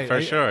money right.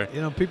 for sure.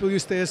 You know, people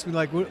used to ask me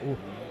like,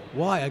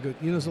 why? I go,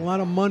 there's a lot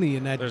of money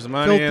in that There's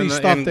money filthy in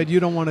stuff that you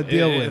don't want to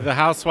deal with. The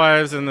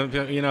housewives and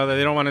they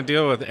don't want to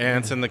deal with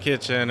ants in the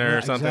kitchen or Yeah,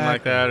 something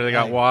like exactly. that, or they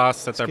got Right.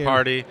 wasps at their Scary.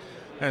 party,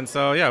 and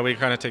so we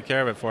kind of take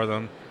care of it for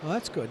them. Well,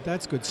 that's good.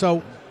 That's good.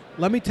 So,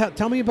 let me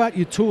tell me about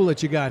your tool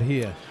that you got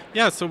here.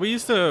 Yeah, so we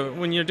used to,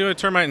 when you're doing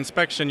termite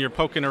inspection, you're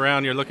poking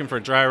around, you're looking for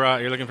dry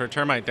rot, you're looking for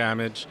termite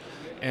damage,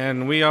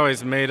 and we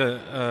always made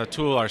a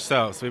tool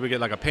ourselves. We would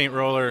get like a paint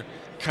roller,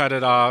 cut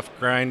it off,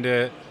 grind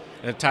it,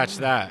 and attach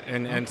that.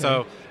 And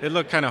so it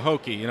looked kind of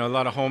hokey, a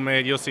lot of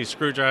homemade. You'll see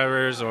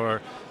screwdrivers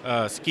or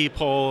ski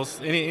poles,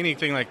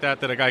 anything like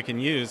that a guy can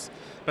use,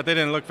 but they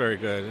didn't look very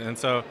good. And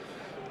so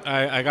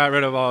I got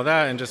rid of all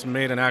that and just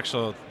made an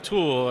actual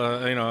tool,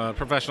 a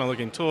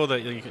professional-looking tool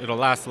that it'll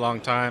last a long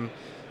time.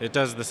 It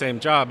does the same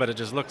job, but it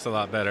just looks a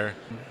lot better.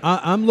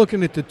 I'm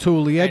looking at the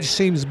tool. The edge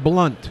seems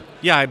blunt.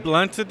 Yeah, I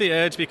blunted the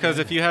edge because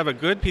if you have a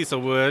good piece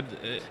of wood,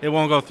 it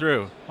won't go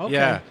through. Okay.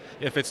 Yeah.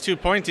 If it's too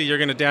pointy, you're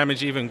going to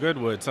damage even good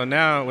wood. So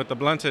now with the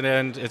blunted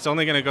end, it's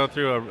only going to go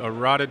through a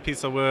rotted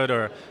piece of wood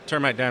or a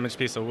termite damaged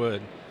piece of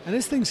wood. And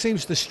this thing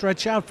seems to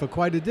stretch out for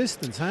quite a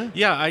distance, huh?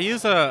 Yeah, I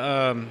use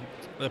a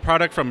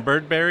product from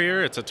Bird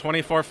Barrier. It's a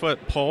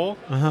 24-foot pole,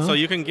 so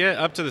you can get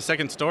up to the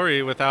second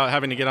story without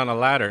having to get on a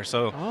ladder.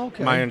 So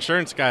my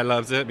insurance guy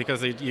loves it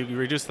because you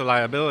reduce the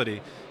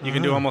liability. You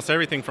can do almost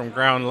everything from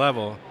ground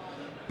level.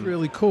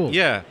 Really cool.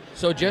 Yeah.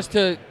 So just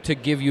to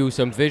give you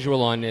some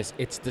visual on this,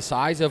 it's the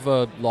size of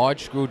a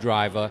large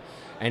screwdriver,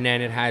 and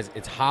then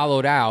it's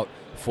hollowed out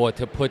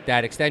to put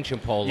that extension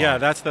pole on. Yeah,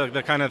 that's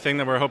the kind of thing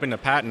that we're hoping to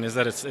patent, is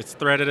that it's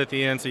threaded at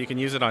the end so you can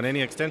use it on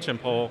any extension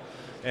pole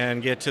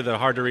and get to the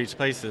hard-to-reach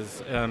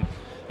places.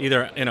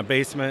 Either in a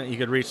basement, you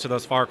could reach to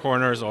those far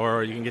corners,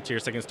 or you can get to your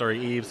second-story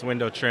eaves,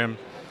 window trim.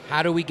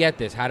 How do we get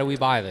this? How do we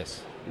buy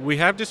this? We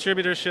have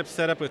distributorships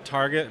set up with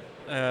Target,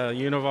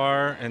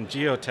 Univar, and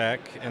Geotech,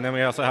 and then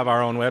we also have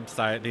our own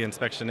website, the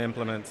Inspection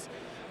Implements.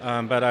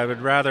 But I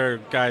would rather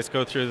guys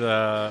go through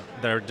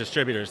their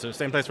distributors, the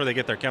same place where they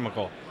get their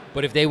chemical.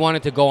 But if they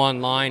wanted to go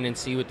online and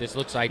see what this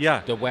looks like,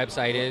 Yeah. the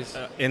website is?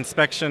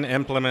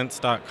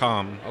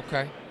 InspectionImplements.com.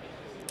 Okay.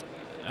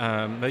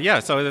 But yeah,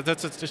 so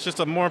it's just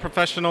a more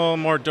professional,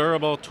 more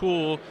durable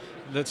tool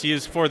that's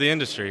used for the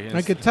industry.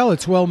 I could tell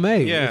it's well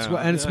made. Yeah.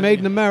 And it's made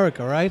in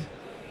America, right?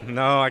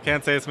 No, I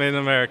can't say it's made in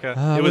America.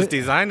 It was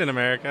designed in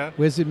America.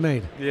 Where's it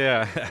made?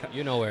 Yeah.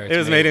 You know where it's It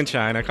was made in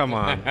China. Come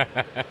on.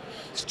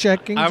 It's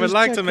checking. I would just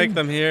like to checking. make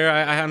them here.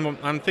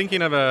 I'm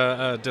thinking of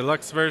a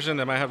deluxe version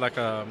that might have like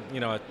a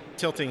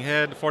tilting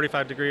head,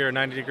 45 degree or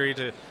 90 degree,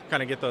 to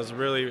kind of get those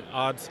really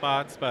odd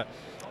spots. But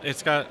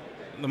it's got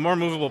the more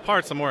movable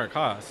parts, the more it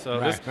costs. So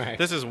Right.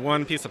 this is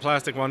one piece of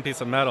plastic, one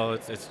piece of metal.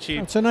 It's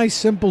cheap. It's a nice,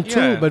 simple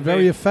tool, Yeah, but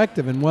very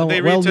effective and well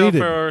They retail needed.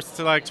 for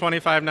like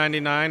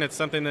 $25.99. It's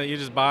something that you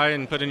just buy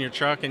and put in your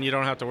truck, and you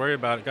don't have to worry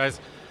about it.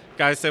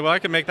 Guys say, well, I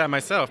can make that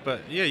myself.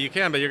 But yeah, you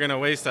can, but you're going to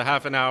waste a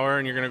half an hour,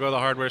 and you're going to go to the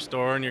hardware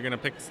store, and you're going to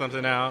pick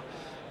something out.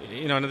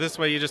 You know, and this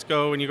way you just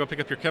go, when you go pick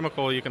up your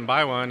chemical, you can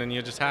buy one, and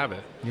you just have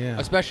it. Yeah.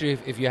 Especially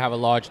if you have a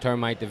large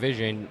termite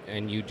division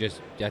and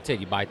that's it.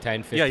 You buy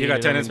 10, 15. Yeah, you got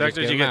of 10 them and just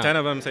inspectors, you them get out. 10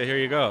 of them, say, here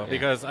you go. Yeah.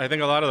 Because I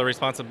think a lot of the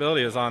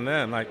responsibility is on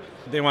them. Like,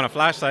 they want a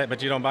flashlight,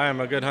 but you don't buy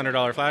them a good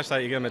 $100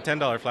 flashlight. You give them a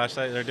 $10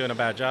 flashlight, they're doing a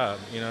bad job.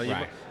 You know,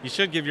 Right. you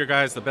should give your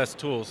guys the best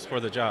tools for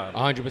the job.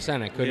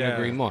 100%. I couldn't Yeah.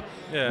 agree more.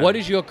 Yeah. What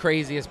is your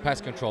craziest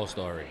pest control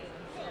story?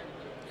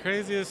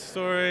 Craziest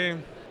story,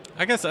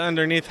 I guess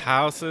underneath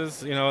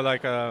houses, you know,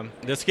 like the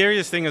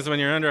scariest thing is when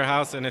you're under a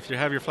house and if you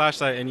have your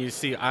flashlight and you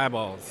see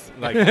eyeballs.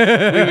 Like We were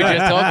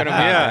just talking about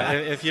yeah,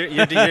 that. if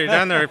you're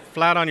down there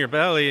flat on your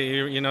belly,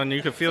 you know, and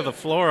you can feel the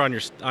floor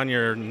on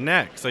your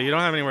neck, so you don't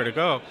have anywhere to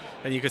go,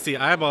 and you can see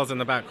eyeballs in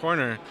the back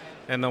corner.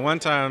 And the one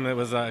time it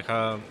was like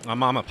a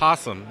mama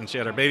possum, and she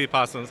had her baby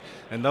possums,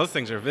 and those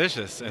things are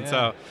vicious. And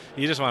so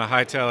you just want to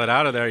hightail it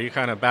out of there. You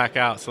kind of back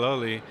out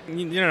slowly.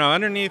 You know,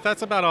 underneath,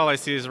 that's about all I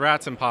see is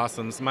rats and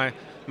possums.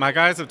 My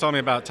guys have told me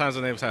about times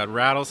when they've had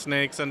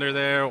rattlesnakes under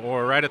there,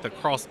 or right at the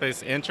crawl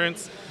space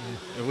entrance.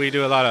 We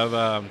do a lot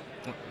of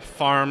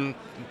farm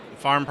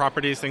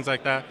properties, things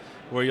like that,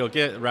 where you'll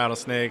get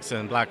rattlesnakes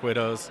and black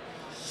widows.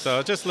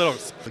 So just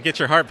get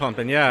your heart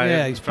pumping,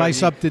 yeah. Yeah,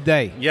 spice up the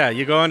day. Yeah,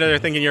 you go under there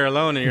thinking you're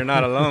alone, and you're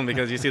not alone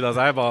because you see those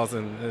eyeballs.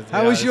 And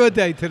How was your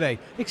day today?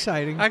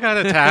 Exciting. I got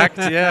attacked,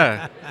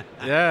 yeah.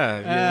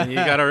 You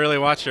got to really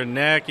watch your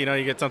neck. You know,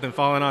 you get something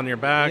falling on your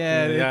back.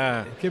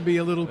 Yeah, it can be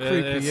a little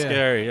creepy. It's yeah.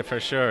 scary, for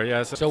sure,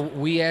 yeah. So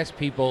we asked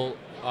people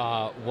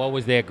what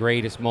was their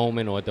greatest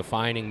moment or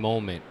defining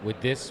moment.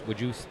 Would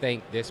you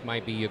think this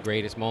might be your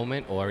greatest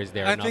moment, or is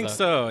there another? I think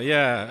so,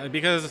 yeah,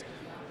 because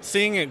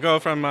seeing it go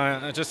from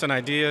just an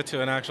idea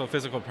to an actual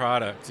physical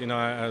product, you know,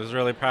 I was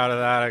really proud of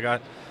that. I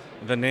got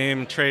the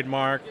name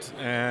trademarked,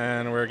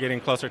 and we're getting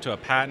closer to a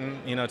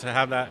patent, you know, to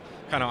have that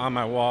kind of on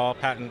my wall,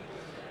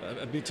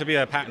 to be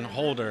a patent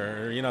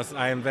holder. You know,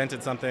 I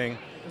invented something.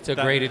 It's a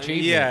great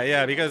achievement.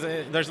 Yeah, because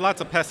there's lots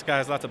of pest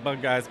guys, lots of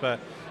bug guys, but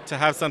to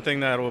have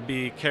something that will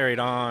be carried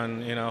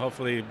on, you know,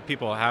 hopefully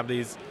people have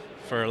these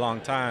for a long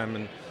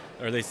time,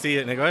 or they see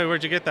it and they go, hey,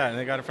 where'd you get that? And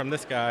they got it from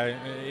this guy.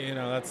 You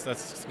know, that's kind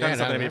of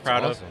something to be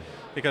proud of.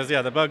 Because,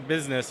 the bug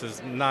business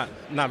is not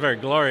very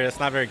glorious,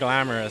 not very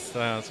glamorous.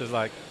 It's just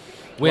like...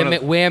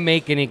 We're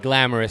making it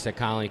glamorous at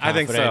Colony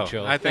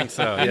Confidential. I think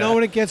so. You know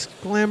when it gets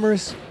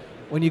glamorous?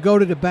 When you go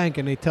to the bank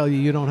and they tell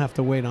you don't have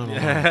to wait on a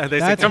line. Yeah, they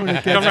That's say, when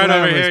it come gets right over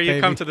glamorous, here. You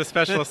baby. come to the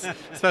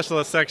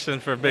specialist section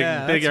for big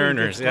that's when it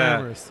earners. gets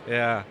glamorous.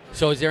 Yeah.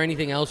 So is there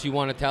anything else you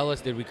want to tell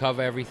us? Did we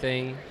cover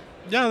everything?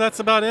 Yeah, that's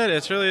about it.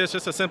 It's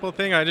just a simple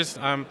thing.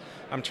 I'm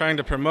trying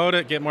to promote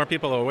it, get more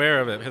people aware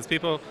of it, because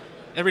people,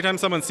 every time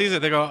someone sees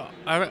it, they go,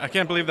 I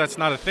can't believe that's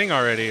not a thing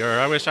already, or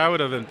I wish I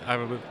would have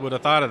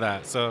thought of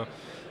that. So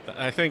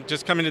I think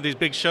just coming to these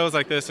big shows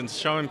like this and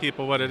showing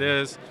people what it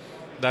is,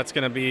 that's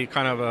going to be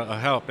kind of a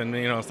help. And,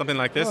 you know, something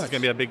like this is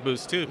going to be a big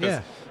boost, too,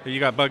 because you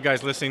got bug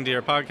guys listening to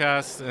your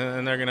podcast,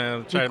 and they're going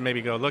to try to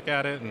maybe go look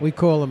at it. And We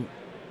call them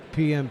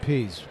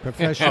PMPs,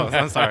 professional.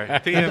 I'm sorry,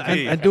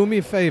 PMP. And do me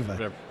a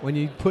favor. When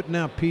you're putting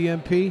out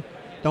PMP,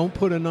 don't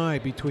put an I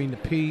between the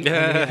P and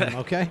the M,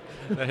 okay?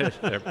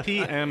 They're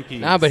PMPs.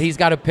 No, but he's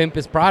got to pimp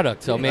his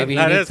product, so maybe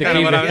that he is needs to kind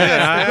keep of what it. I'm doing.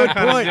 That's a good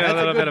I'm point. doing That's a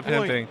little a bit good of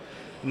point. pimping.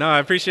 No, I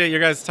appreciate your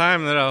guys'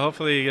 time. That'll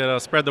hopefully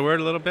spread the word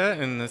a little bit,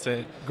 and that's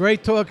it.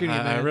 Great talking to you,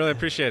 man. I really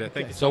appreciate it.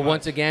 Thank you So so much.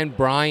 once again,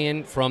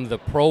 Brian from The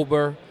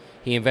Prober,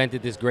 he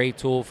invented this great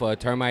tool for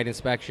termite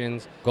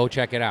inspections. Go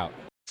check it out.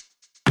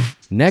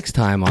 Next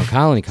time on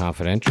Colony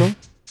Confidential.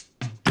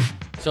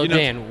 So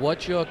Dan,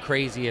 what's your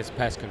craziest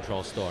pest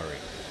control story?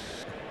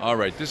 All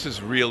right, this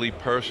is really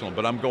personal,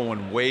 but I'm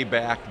going way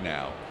back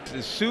now.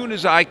 As soon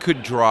as I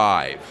could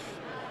drive,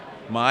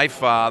 my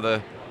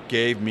father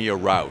gave me a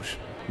route.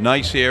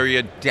 Nice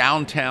area,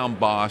 downtown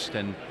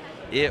Boston.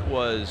 It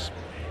was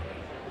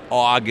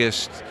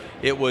August.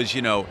 It was,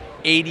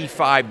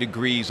 85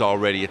 degrees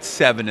already at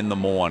 7 in the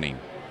morning.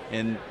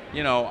 And,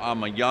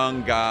 I'm a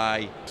young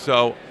guy.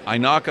 So I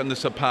knock on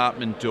this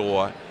apartment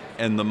door,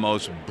 and the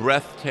most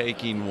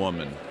breathtaking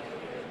woman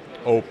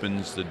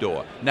opens the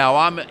door. Now,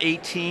 I'm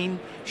 18.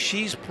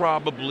 She's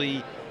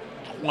probably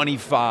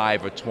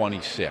 25 or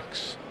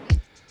 26.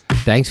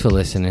 Thanks for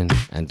listening,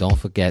 and don't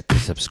forget to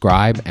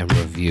subscribe and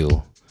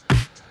review.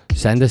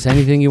 Send us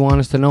anything you want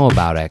us to know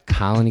about at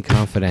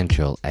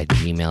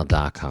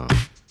colonyconfidential@gmail.com.